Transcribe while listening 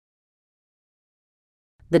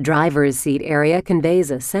The driver's seat area conveys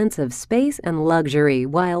a sense of space and luxury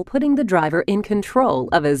while putting the driver in control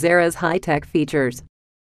of Azera's high-tech features.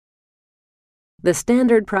 The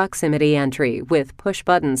standard proximity entry with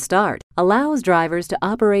push-button start allows drivers to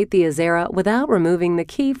operate the Azera without removing the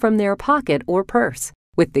key from their pocket or purse.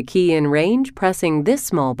 With the key in range, pressing this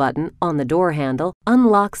small button on the door handle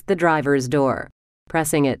unlocks the driver's door.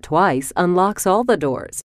 Pressing it twice unlocks all the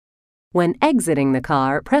doors. When exiting the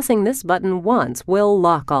car, pressing this button once will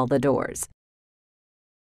lock all the doors.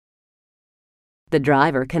 The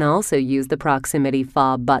driver can also use the proximity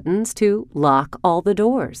fob buttons to lock all the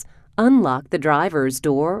doors, unlock the driver's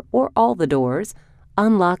door or all the doors,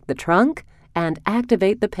 unlock the trunk, and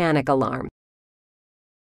activate the panic alarm.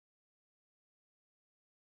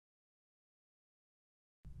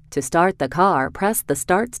 To start the car, press the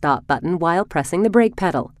Start-Stop button while pressing the brake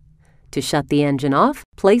pedal. To shut the engine off,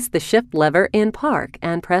 place the shift lever in park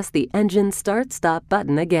and press the engine Start-Stop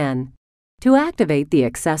button again. To activate the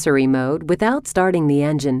accessory mode without starting the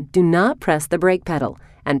engine, do not press the brake pedal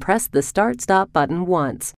and press the Start-Stop button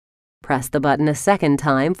once. Press the button a second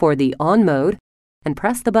time for the on mode and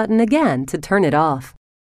press the button again to turn it off.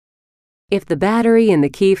 If the battery in the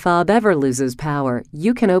key fob ever loses power,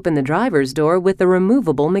 you can open the driver's door with the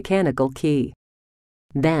removable mechanical key.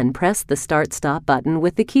 Then press the Start-Stop button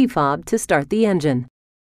with the key fob to start the engine.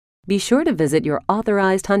 Be sure to visit your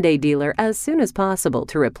authorized Hyundai dealer as soon as possible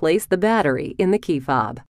to replace the battery in the key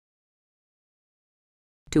fob.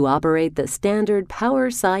 To operate the standard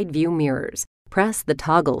power side view mirrors, press the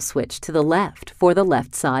toggle switch to the left for the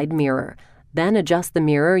left side mirror. Then adjust the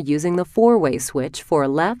mirror using the four-way switch for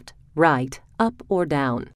left, right, up, or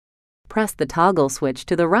down. Press the toggle switch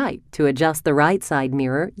to the right to adjust the right side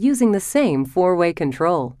mirror using the same four-way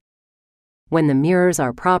control. When the mirrors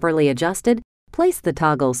are properly adjusted, place the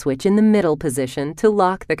toggle switch in the middle position to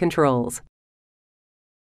lock the controls.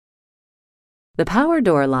 The power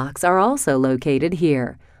door locks are also located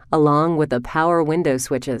here, along with the power window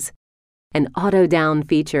switches. An auto-down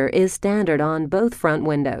feature is standard on both front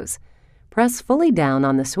windows. Press fully down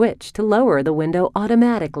on the switch to lower the window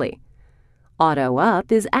automatically. Auto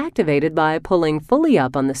up is activated by pulling fully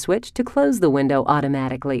up on the switch to close the window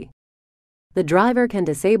automatically. The driver can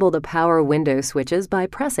disable the power window switches by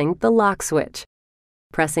pressing the lock switch.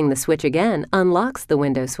 Pressing the switch again unlocks the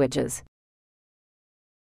window switches.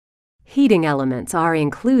 Heating elements are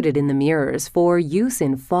included in the mirrors for use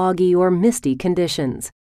in foggy or misty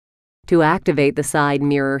conditions. To activate the side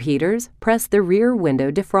mirror heaters, press the rear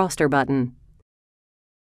window defroster button.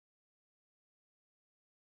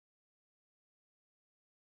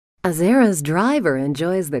 Azera's driver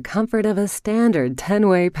enjoys the comfort of a standard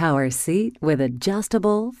 10-way power seat with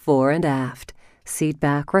adjustable fore and aft, seat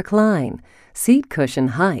back recline, seat cushion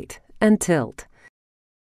height, and tilt.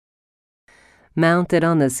 Mounted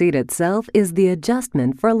on the seat itself is the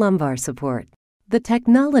adjustment for lumbar support. The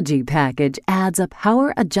technology package adds a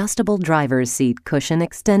power-adjustable driver's seat cushion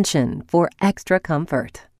extension for extra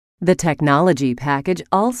comfort. The technology package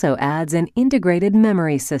also adds an integrated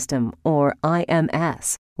memory system, or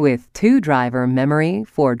IMS, with 2-driver memory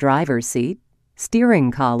for driver's seat,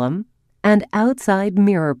 steering column, and outside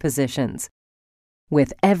mirror positions.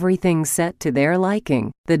 With everything set to their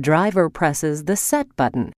liking, the driver presses the Set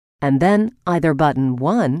button, and then either button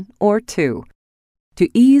 1 or 2. To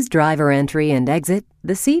ease driver entry and exit,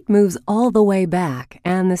 the seat moves all the way back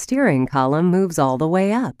and the steering column moves all the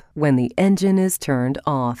way up when the engine is turned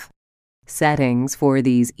off. Settings for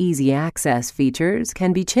these easy access features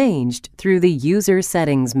can be changed through the User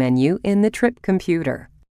Settings menu in the Trip computer.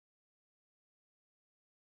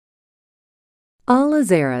 All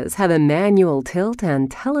Azeras have a manual tilt and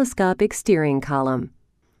telescopic steering column.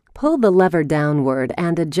 Pull the lever downward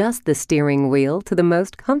and adjust the steering wheel to the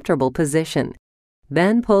most comfortable position.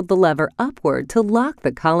 Then pull the lever upward to lock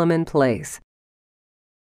the column in place.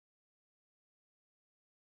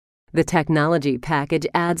 The technology package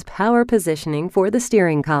adds power positioning for the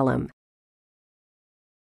steering column.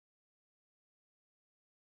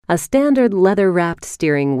 A standard leather-wrapped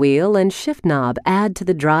steering wheel and shift knob add to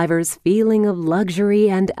the driver's feeling of luxury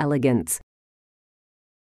and elegance.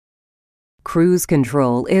 Cruise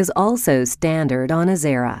control is also standard on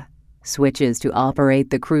Azera. Switches to operate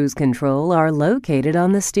the cruise control are located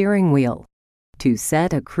on the steering wheel. To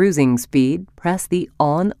set a cruising speed, press the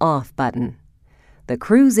On/Off button. The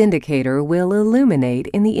cruise indicator will illuminate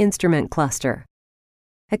in the instrument cluster.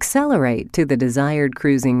 Accelerate to the desired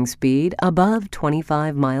cruising speed above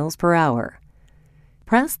 25 miles per hour.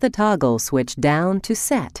 Press the toggle switch down to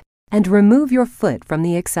set and remove your foot from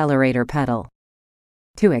the accelerator pedal.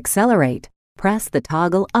 To accelerate, press the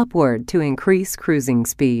toggle upward to increase cruising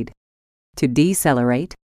speed. To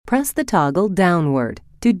decelerate, press the toggle downward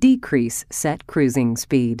to decrease set cruising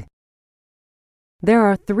speed. There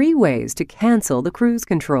are 3 ways to cancel the cruise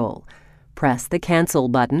control. Press the cancel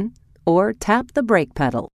button, or tap the brake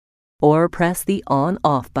pedal, or press the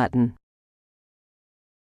on-off button.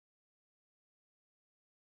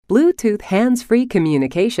 Bluetooth hands-free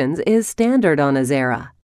communications is standard on Azera.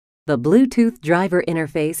 The Bluetooth driver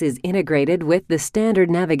interface is integrated with the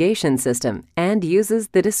standard navigation system and uses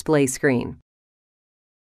the display screen.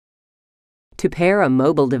 To pair a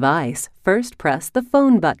mobile device, first press the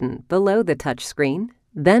phone button below the touchscreen,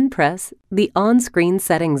 then press the on-screen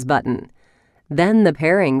settings button, then the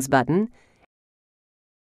pairings button,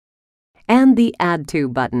 and the Add To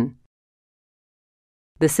button.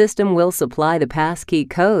 The system will supply the passkey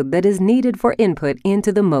code that is needed for input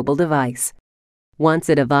into the mobile device. Once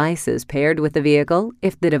a device is paired with the vehicle,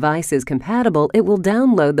 if the device is compatible, it will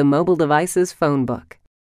download the mobile device's phone book.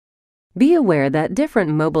 Be aware that different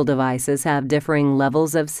mobile devices have differing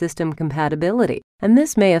levels of system compatibility, and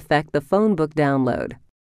this may affect the phone book download.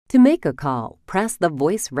 To make a call, press the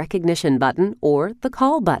voice recognition button or the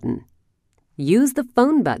call button. Use the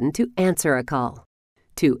phone button to answer a call.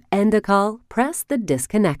 To end a call, press the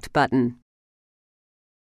disconnect button.